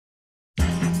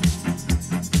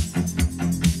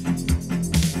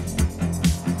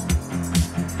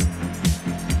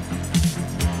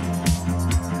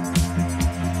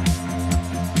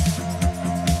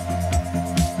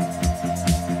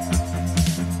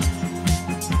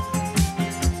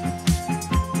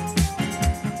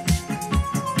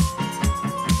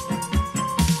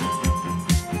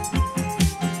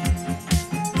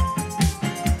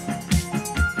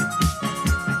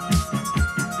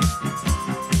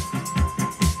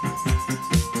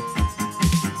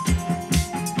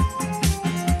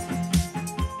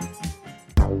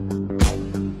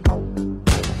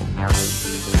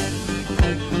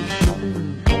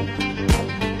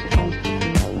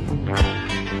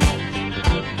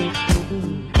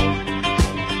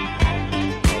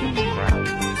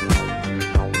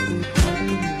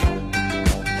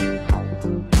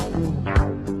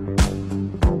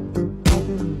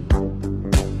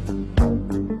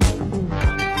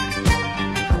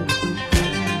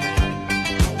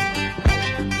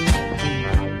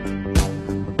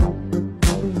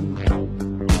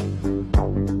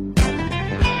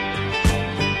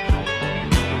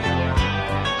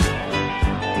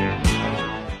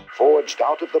plunged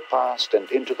out of the past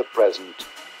and into the present,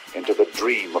 into the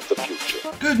dream of the future.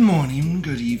 Good morning,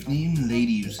 good evening,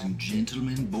 ladies and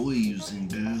gentlemen, boys and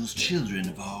girls, children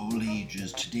of all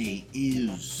ages. Today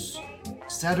is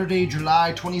Saturday,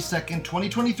 July 22nd,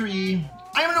 2023.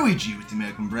 I am Luigi with the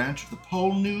American branch of the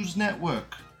Pole News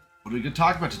Network. What are we going to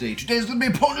talk about today? Today's going to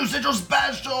be a Pole News Central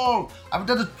Special! I haven't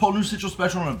done a Pole News Central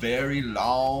Special in a very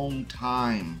long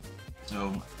time.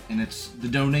 And it's the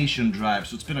donation drive,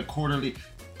 so it's been a quarterly...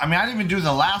 I didn't even do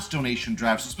the last donation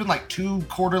drive, so it's been like 2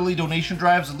 quarterly donation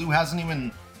drives, and Lou hasn't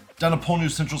even done a Pole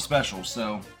News Central Special,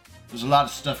 so there's a lot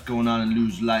of stuff going on in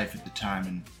Lou's life at the time,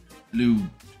 and Lou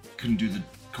couldn't do the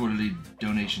quarterly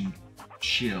donation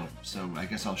shill, so I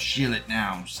guess I'll shill it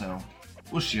now, so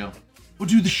we'll shill. We'll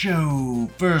do the show.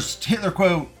 First, Hitler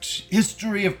quote,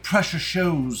 history of Prussia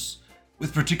shows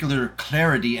with particular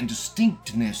clarity and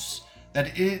distinctness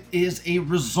that it is a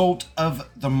result of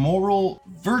the moral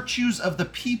virtues of the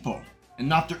people and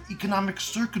not their economic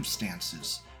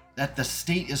circumstances that the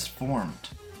state is formed.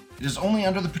 It is only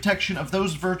under the protection of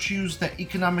those virtues that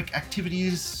economic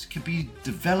activities can be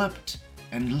developed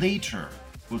and later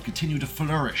will continue to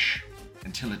flourish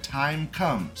until a time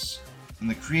comes when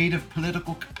the creative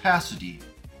political capacity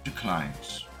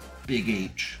declines. Big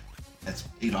H. That's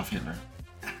Adolf Hitler.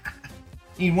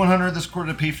 Need 100 this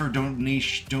quarter to pay for domain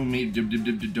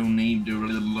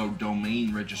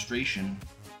registration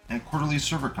and quarterly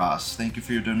server costs. Thank you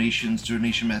for your donations.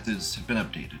 Donation methods have been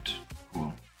updated.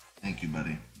 Cool. Thank you,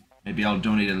 buddy. Maybe I'll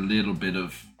donate a little bit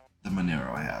of the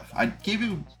Monero I have. I gave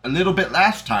you a little bit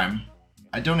last time.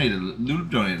 Lou donated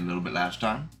a little bit last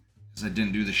time because I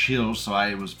didn't do the shill, so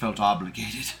I felt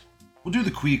obligated. We'll do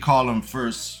the Quee column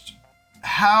first.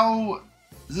 How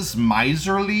is this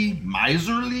miserly?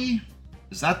 Miserly?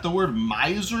 Is that the word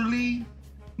miserly?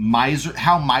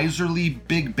 How miserly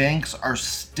big banks are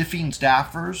stiffing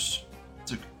staffers?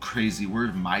 It's a crazy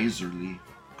word, miserly.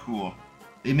 Cool.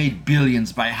 They made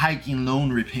billions by hiking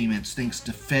loan repayments thanks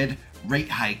to Fed rate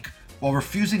hike while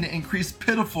refusing to increase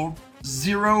pitiful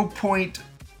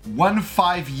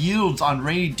 0.15 yields on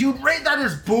rainy. Dude, that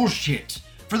is bullshit.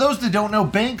 For those that don't know,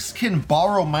 banks can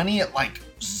borrow money at like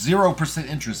 0%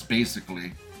 interest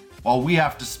basically, while we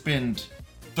have to spend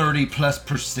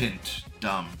 30+%.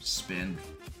 Dumb spend.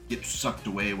 Get sucked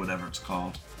away, whatever it's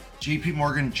called. JP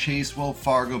Morgan Chase, Wells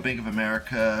Fargo, Bank of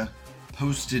America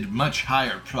posted much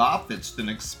higher profits than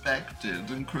expected.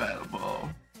 Incredible.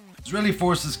 Israeli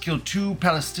forces killed 2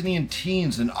 Palestinian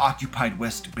teens in occupied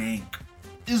West Bank.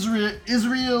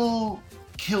 Israel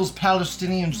kills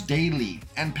Palestinians daily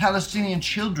and Palestinian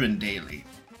children daily.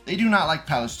 They do not like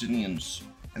Palestinians,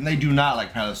 and they do not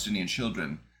like Palestinian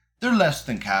children. They're less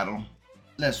than cattle.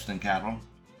 Less than cattle.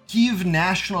 Kyiv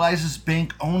nationalizes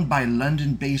bank owned by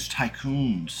London-based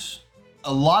tycoons.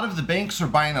 A lot of the banks are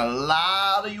buying a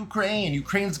lot of Ukraine.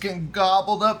 Ukraine's getting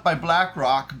gobbled up by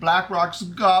BlackRock. BlackRock's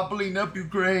gobbling up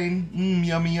Ukraine.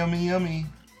 Yummy, yummy, yummy.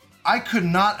 I could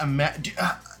not imagine.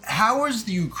 How is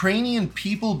the Ukrainian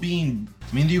people being...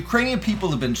 the Ukrainian people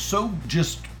have been so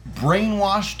just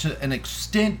brainwashed to an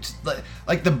extent.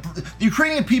 Like the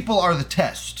Ukrainian people are the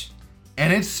test.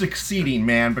 And it's succeeding,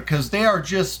 man, because they are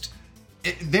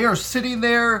sitting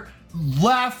there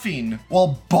laughing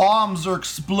while bombs are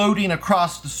exploding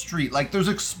across the street. Like, there's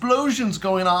explosions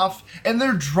going off, and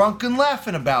they're drunk and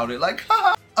laughing about it. Like,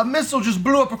 haha, a missile just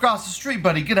blew up across the street,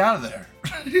 buddy. Get out of there.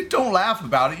 Don't laugh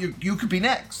about it. You could be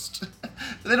next.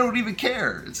 They don't even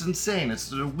care. It's insane.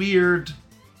 It's a weird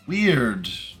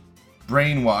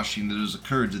brainwashing that has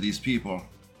occurred to these people.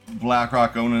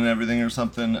 BlackRock owning everything or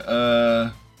something.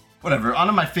 Whatever, on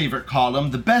to my favorite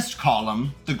column, the best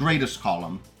column, the greatest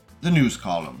column, the news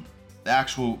column, the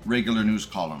actual regular news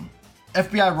column.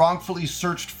 FBI wrongfully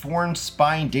searched foreign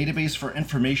spying database for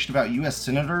information about U.S.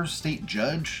 senator, state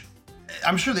judge.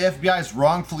 I'm sure the FBI is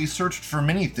wrongfully searched for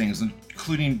many things,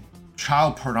 including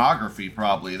child pornography,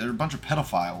 probably. They're a bunch of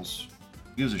pedophiles.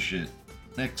 Who gives a shit?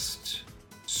 Next.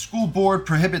 School board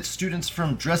prohibits students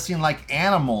from dressing like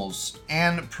animals,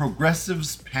 and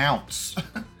progressives pounce.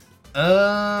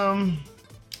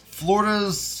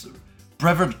 Florida's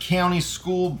Brevard County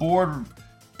School Board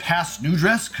passed new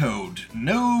dress code.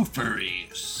 No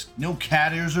furries. No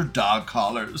cat ears or dog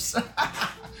collars.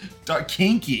 Dark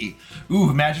kinky. Ooh,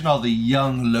 imagine all the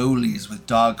young lowlies with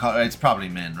dog collars. It's probably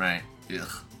men, right?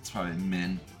 Ugh, it's probably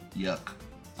men. Yuck.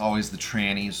 Always the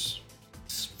trannies.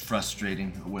 It's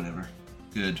frustrating or whatever.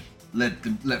 Good. Let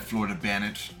Florida ban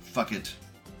it. Fuck it.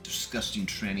 Disgusting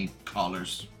tranny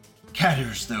collars. Cat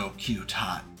ears, though, cute,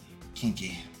 hot,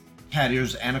 kinky. Cat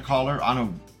ears and a collar on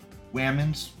a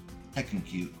whammons, heckin'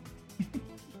 cute.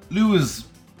 Lou is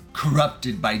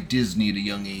corrupted by Disney at a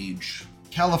young age.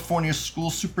 California school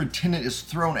superintendent is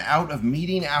thrown out of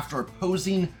meeting after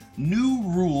opposing new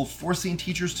rule forcing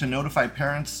teachers to notify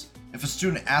parents if a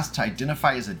student asked to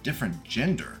identify as a different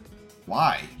gender.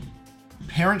 Why?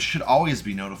 Parents should always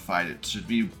be notified. It should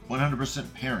be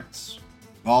 100% parents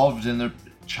involved in their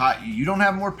child. You don't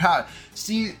have more power.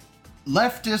 See,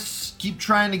 leftists keep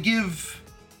trying to give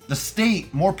the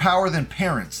state more power than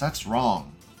parents. That's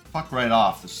wrong. Fuck right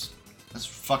off. That's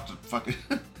fucked.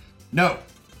 No.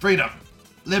 Freedom.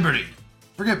 Liberty.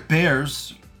 Forget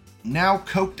bears. Now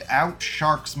coked out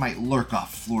sharks might lurk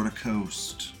off Florida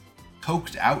coast.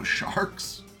 Coked out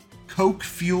sharks? Coke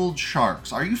fueled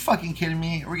sharks. Are you fucking kidding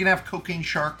me? Are we gonna have cocaine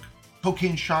shark?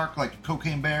 Cocaine shark like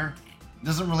cocaine bear? It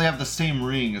doesn't really have the same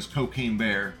ring as cocaine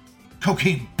bear.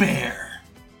 Cocaine bear.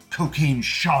 Cocaine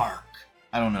shark.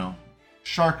 I don't know.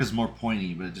 Shark is more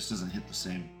pointy, but it just doesn't hit the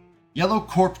same. Yellow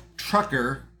Corp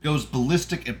trucker goes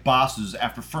ballistic at bosses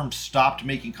after firm stopped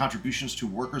making contributions to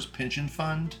workers' pension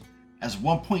fund as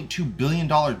 $1.2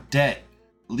 billion debt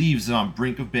leaves it on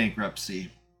brink of bankruptcy.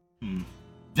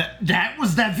 That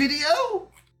was that video?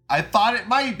 I thought it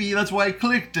might be, that's why I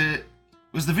clicked it. It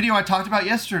was the video I talked about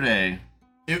yesterday.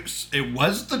 It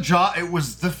was the job. It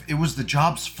was the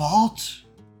job's fault.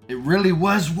 It really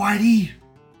was, Whitey.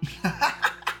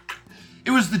 It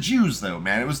was the Jews, though,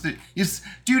 man. It was the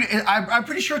dude. I'm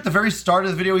pretty sure at the very start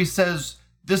of the video he says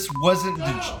this wasn't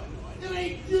the. It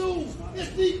ain't Jews. It's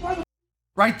the.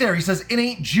 Right there, he says it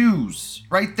ain't Jews.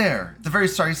 Right there, at the very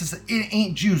start, he says it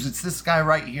ain't Jews. It's this guy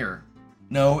right here.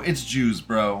 No, it's Jews,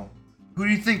 bro. Who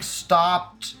do you think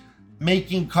stopped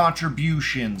making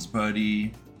contributions,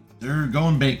 buddy? They're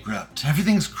going bankrupt.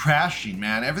 Everything's crashing,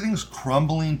 man. Everything's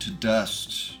crumbling to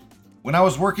dust. When I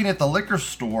was working at the liquor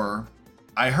store,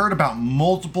 I heard about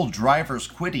multiple drivers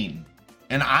quitting,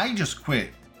 and I just quit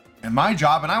in my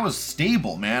job, and I was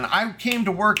stable, man. I came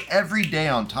to work every day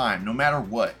on time, no matter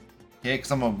what, okay,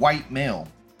 because I'm a white male,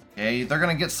 okay? They're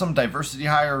gonna get some diversity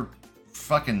hire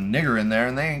fucking nigger in there,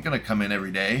 and they ain't gonna come in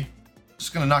every day.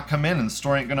 Just gonna not come in, and the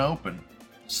store ain't gonna open.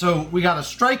 So we got a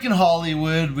strike in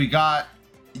Hollywood, we got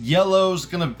Yellow's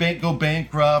gonna go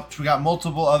bankrupt. We got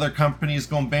multiple other companies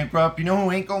going bankrupt. You know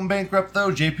who ain't going bankrupt though?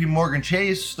 JP Morgan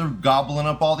Chase. They're gobbling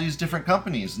up all these different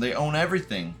companies. They own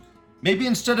everything. Maybe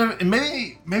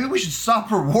maybe we should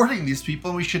stop rewarding these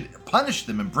people and we should punish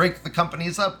them and break the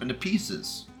companies up into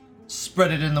pieces.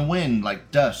 Spread it in the wind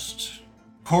like dust.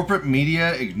 Corporate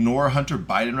media ignore Hunter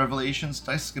Biden revelations. Did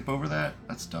I skip over that?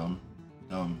 That's dumb.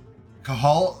 Dumb.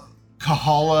 Kamala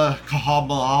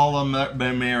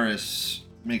Harris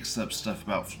makes up stuff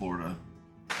about Florida.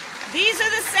 These are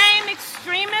the same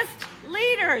extremist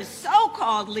leaders,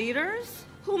 so-called leaders,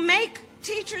 who make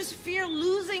teachers fear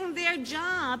losing their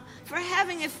job for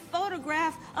having a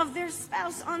photograph of their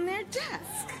spouse on their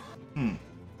desk.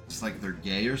 It's like they're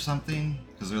gay or something?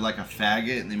 Because they're like a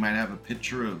faggot and they might have a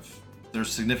picture of their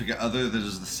significant other that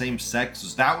is the same sex?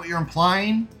 Is that what you're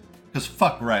implying? Because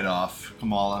fuck right off,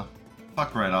 Kamala.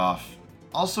 Fuck right off.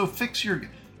 Also, fix your...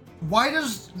 Why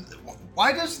does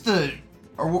the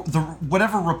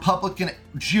whatever Republican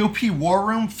GOP war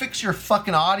room fix your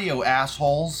fucking audio,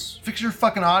 assholes? Fix your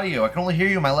fucking audio. I can only hear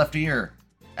you in my left ear,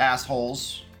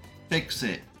 assholes. Fix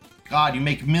it. God, you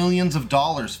make millions of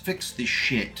dollars. Fix this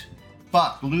shit.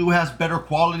 Fuck, Lou has better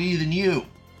quality than you.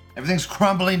 Everything's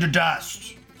crumbling to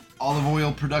dust. Olive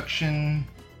oil production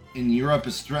in Europe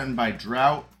is threatened by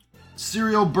drought.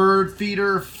 Cereal bird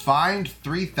feeder fined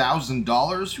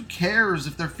 $3,000. Who cares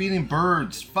if they're feeding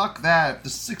birds? Fuck that. If the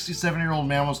 67-year-old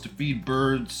man wants to feed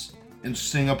birds in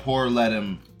Singapore, let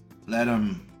him. Let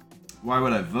him. Why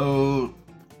would I vote?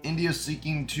 India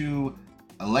seeking to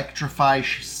electrify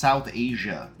South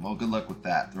Asia. Well, good luck with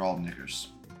that. They're all niggers.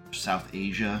 South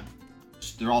Asia.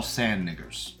 They're all sand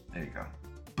niggers. There you go.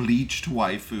 Bleached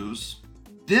waifus.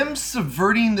 Them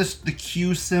subverting the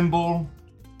Q symbol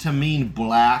to mean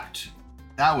blacked,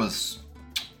 that was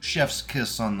chef's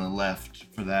kiss on the left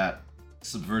for that.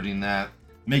 Subverting that.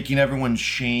 Making everyone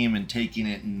shame and taking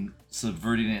it and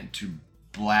subverting it to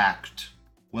blacked.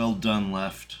 Well done,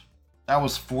 left. That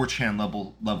was 4chan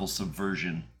level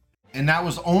subversion. And that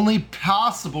was only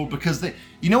possible because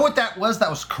you know what that was? That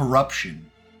was corruption.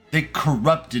 They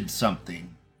corrupted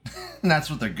something. And that's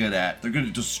what they're good at. They're good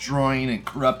at destroying and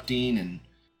corrupting, and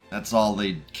that's all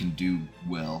they can do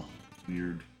well.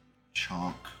 Weird.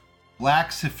 Chonk.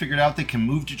 Blacks have figured out they can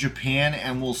move to Japan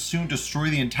and will soon destroy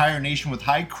the entire nation with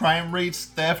high crime rates,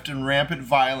 theft, and rampant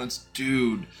violence.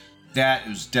 Dude, that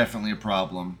is definitely a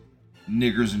problem.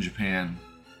 Niggers in Japan.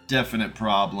 Definite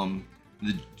problem.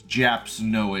 The Japs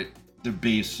know it. Their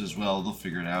base as well. They'll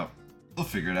figure it out. They'll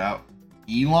figure it out.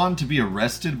 Elon to be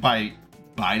arrested by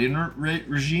Biden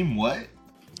regime? What?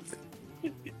 You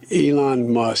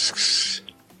Elon Musk's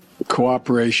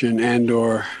cooperation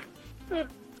and/or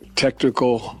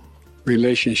technical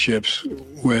relationships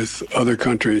with other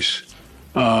countries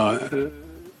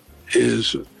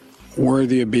is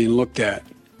worthy of being looked at.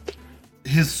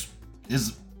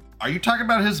 Are you talking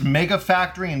about his mega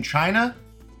factory in China?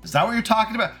 Is that what you're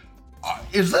talking about?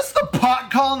 Is this the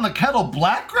pot calling the kettle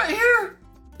black right here?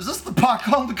 Is this the pot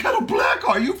calling the kettle black?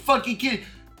 Are you fucking kidding?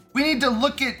 We need to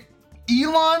look at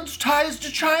Elon's ties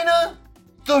to China?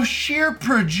 The sheer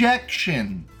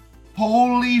projection.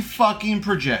 Holy fucking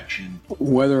projection.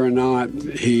 Whether or not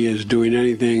he is doing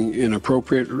anything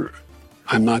inappropriate,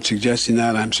 I'm not suggesting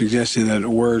that. I'm suggesting that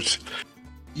worse.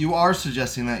 You are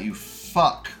suggesting that, you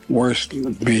fuck. Worse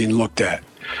being looked at.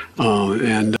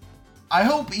 And I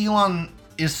hope Elon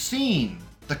is seeing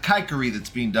the kikery that's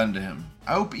being done to him.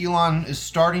 I hope Elon is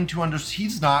starting to understand.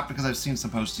 He's not, because I've seen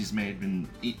some posts he's made, and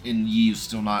Yi is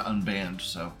still not unbanned,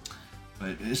 so.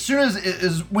 But as soon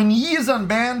as when Yi is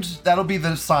unbanned, that'll be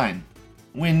the sign.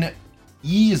 When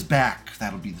Yi is back,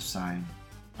 that'll be the sign.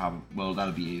 Probably, well,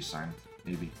 that'll be a sign,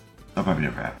 maybe. That'll probably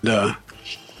never happen.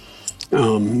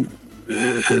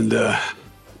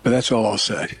 But that's all I'll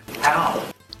say. How?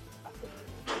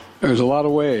 There's a lot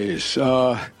of ways.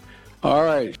 All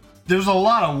right. There's a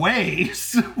lot of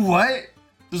ways? What?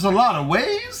 There's a lot of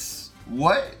ways?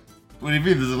 What? What do you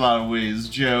mean there's a lot of ways,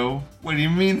 Joe? What do you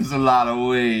mean there's a lot of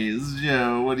ways,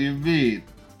 Joe? What do you mean?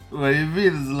 What do you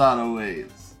mean there's a lot of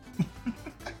ways?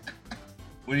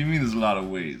 What do you mean there's a lot of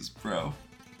ways, bro?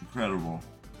 Incredible.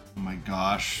 Oh my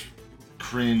gosh.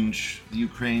 Cringe. The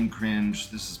Ukraine cringe.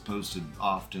 This is posted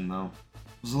often, though.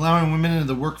 Was allowing women into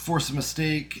the workforce a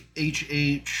mistake?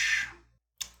 HH.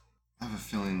 I have a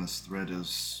feeling this thread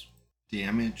is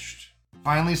damaged.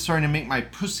 Finally starting to make my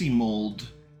pussy mold,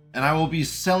 and I will be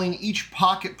selling each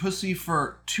pocket pussy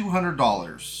for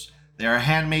 $200. They are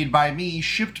handmade by me,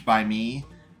 shipped by me.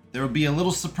 There will be a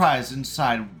little surprise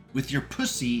inside with your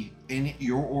pussy in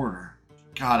your order.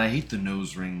 God, I hate the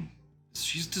nose ring.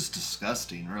 She's just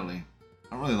disgusting, really.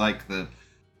 I don't really like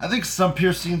I think some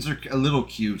piercings are a little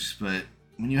cute, but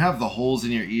when you have the holes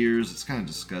in your ears, it's kind of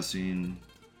disgusting.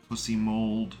 Pussy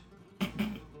mold.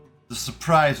 The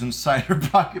surprise inside her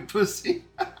pocket pussy.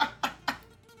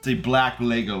 It's a black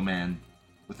Lego man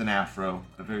with an afro,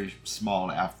 a very small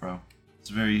afro.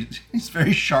 He's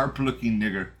very sharp looking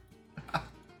nigger.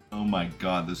 Oh my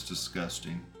god, that's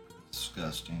disgusting.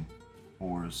 Disgusting.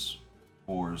 Whores.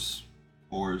 Whores.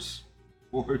 Whores.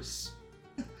 Whores.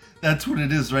 That's what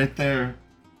it is right there.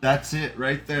 That's it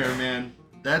right there, man.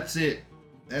 That's it.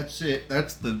 That's it.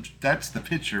 That's the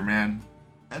picture, man.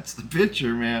 That's the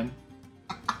picture, man.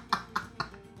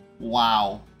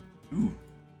 Wow. Ooh,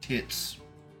 tits.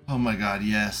 Oh my god,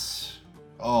 yes.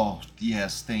 Oh,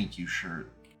 yes, thank you, shirt.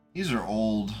 These are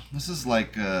old. This is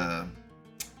like a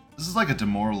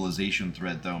demoralization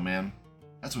thread, though, man.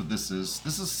 That's what this is.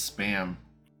 This is spam.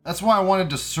 That's why I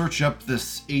wanted to search up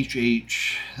this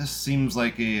HH. This seems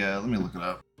like a, let me look it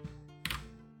up.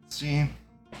 See?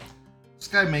 This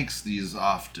guy makes these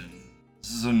often.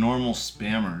 This is a normal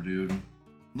spammer, dude.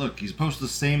 Look, he's posted the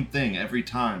same thing every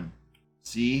time.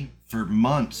 See? For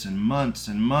months and months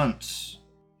and months.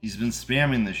 He's been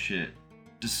spamming this shit.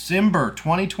 December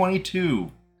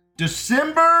 2022.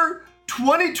 December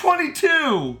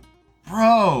 2022!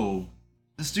 Bro,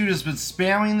 this dude has been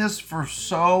spamming this for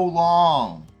so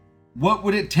long. What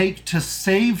would it take to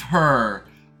save her?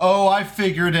 Oh, I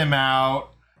figured him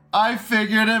out. I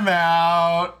figured him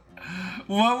out.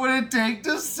 What would it take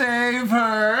to save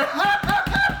her?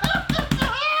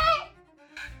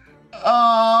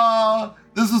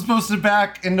 This was posted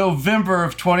back in November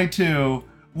of 22.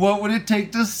 What would it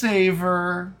take to save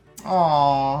her?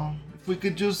 Aw, if we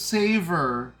could just save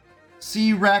her.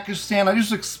 See, Rakistan, I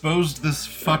just exposed this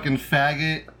fucking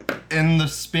faggot in the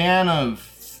span of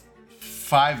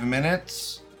 5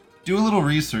 minutes. Do a little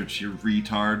research, you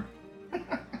retard.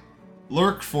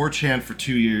 Lurk 4chan for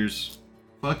 2 years.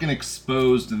 Fucking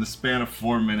exposed in the span of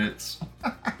 4 minutes.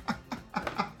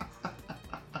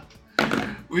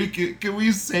 Can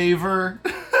we save her?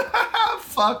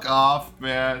 Fuck off,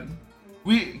 man.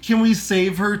 Can we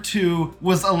save her to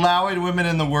was allowing women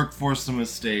in the workforce a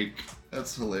mistake?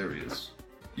 That's hilarious.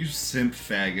 You simp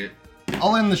faggot.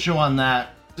 I'll end the show on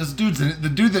that. The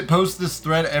dude that posts this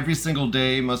thread every single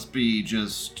day must be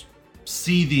just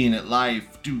seething at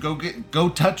life. Dude, go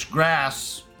touch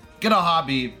grass. Get a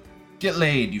hobby. Get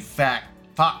laid, you fat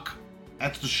fuck.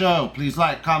 That's the show. Please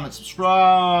like, comment,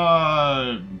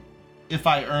 subscribe. If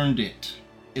I earned it.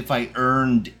 If I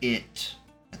earned it.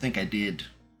 I think I did.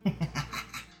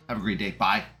 Have a great day.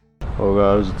 Bye. Oh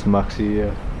guys, it's Maxi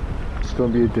here. It's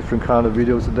going to be a different kind of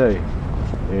video today.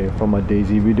 from my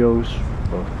Daisy videos.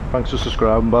 Well, thanks for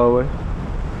subscribing, by the way.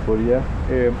 But yeah,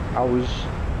 I was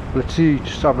literally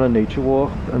just having a nature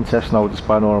walk and testing out the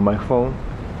Spinora microphone,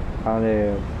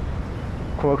 and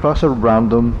come across a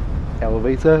random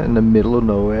elevator in the middle of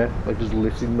nowhere, like just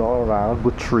literally not around,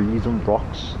 with trees and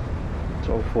rocks.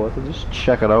 So I thought I'd just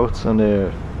check it out, and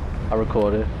I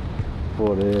record it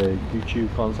for the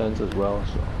YouTube content as well.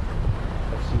 So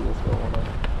let's see what's going on.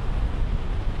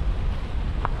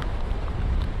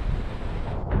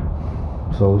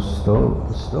 So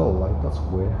still like that's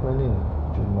working in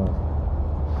here.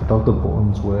 Without the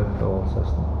buttons work, the whole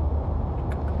system.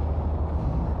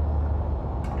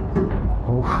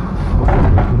 Oh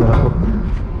no.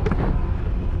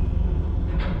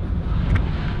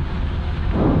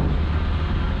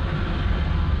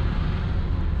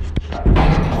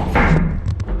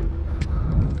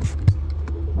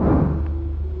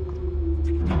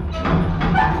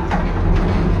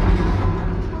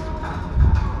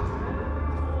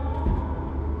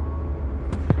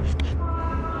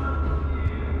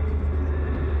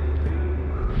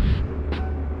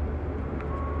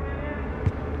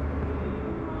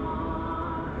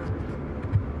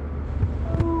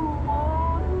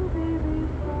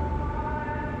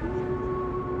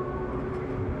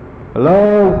 Hello?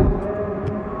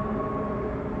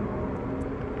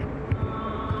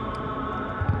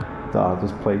 Dad,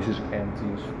 this place is empty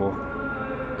as fuck.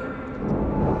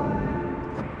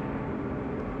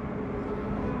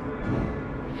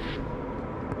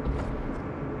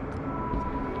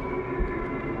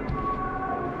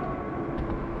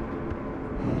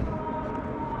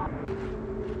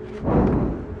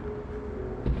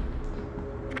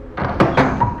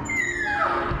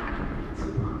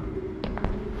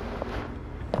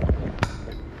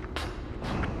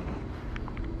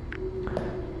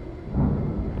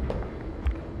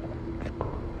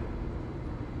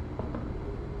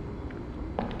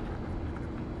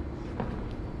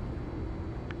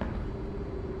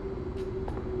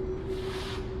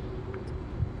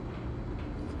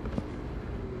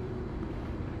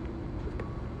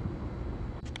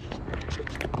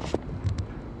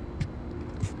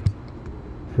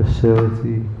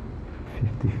 Facility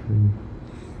 53.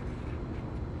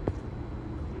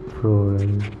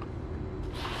 Flooring.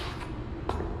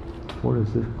 What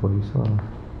is this place on?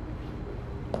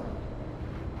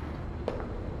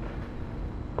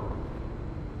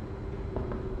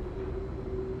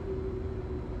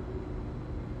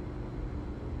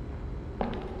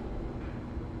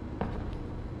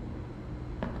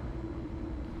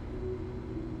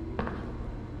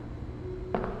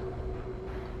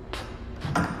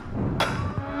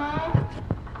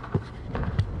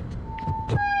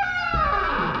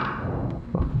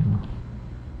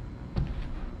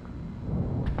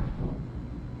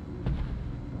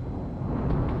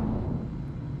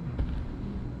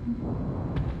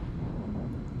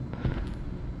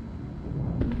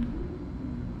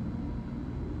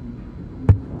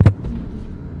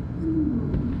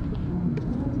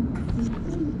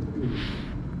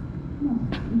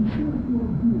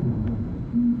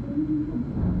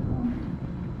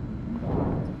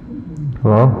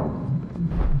 Hello?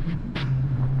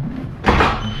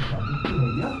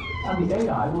 And the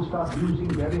AI will start using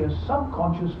various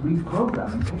subconscious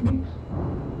reprogramming techniques.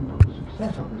 We put the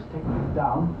success of this technique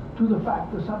down to the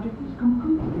fact the subject is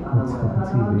completely unaware of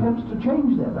our attempts to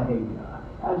change their behavior,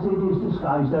 as it is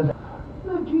disguised as...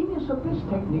 The genius of this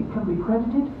technique can be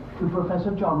credited to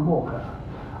Professor John Walker.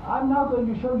 I'm now going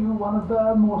to show you one of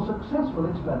the more successful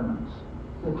experiments,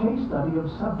 the case study of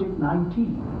subject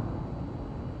 19.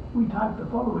 We typed the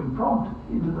following prompt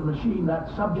into the machine that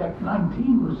subject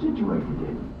 19 was situated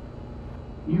in.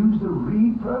 Use the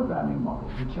reprogramming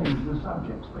model to change the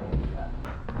subject's behavior.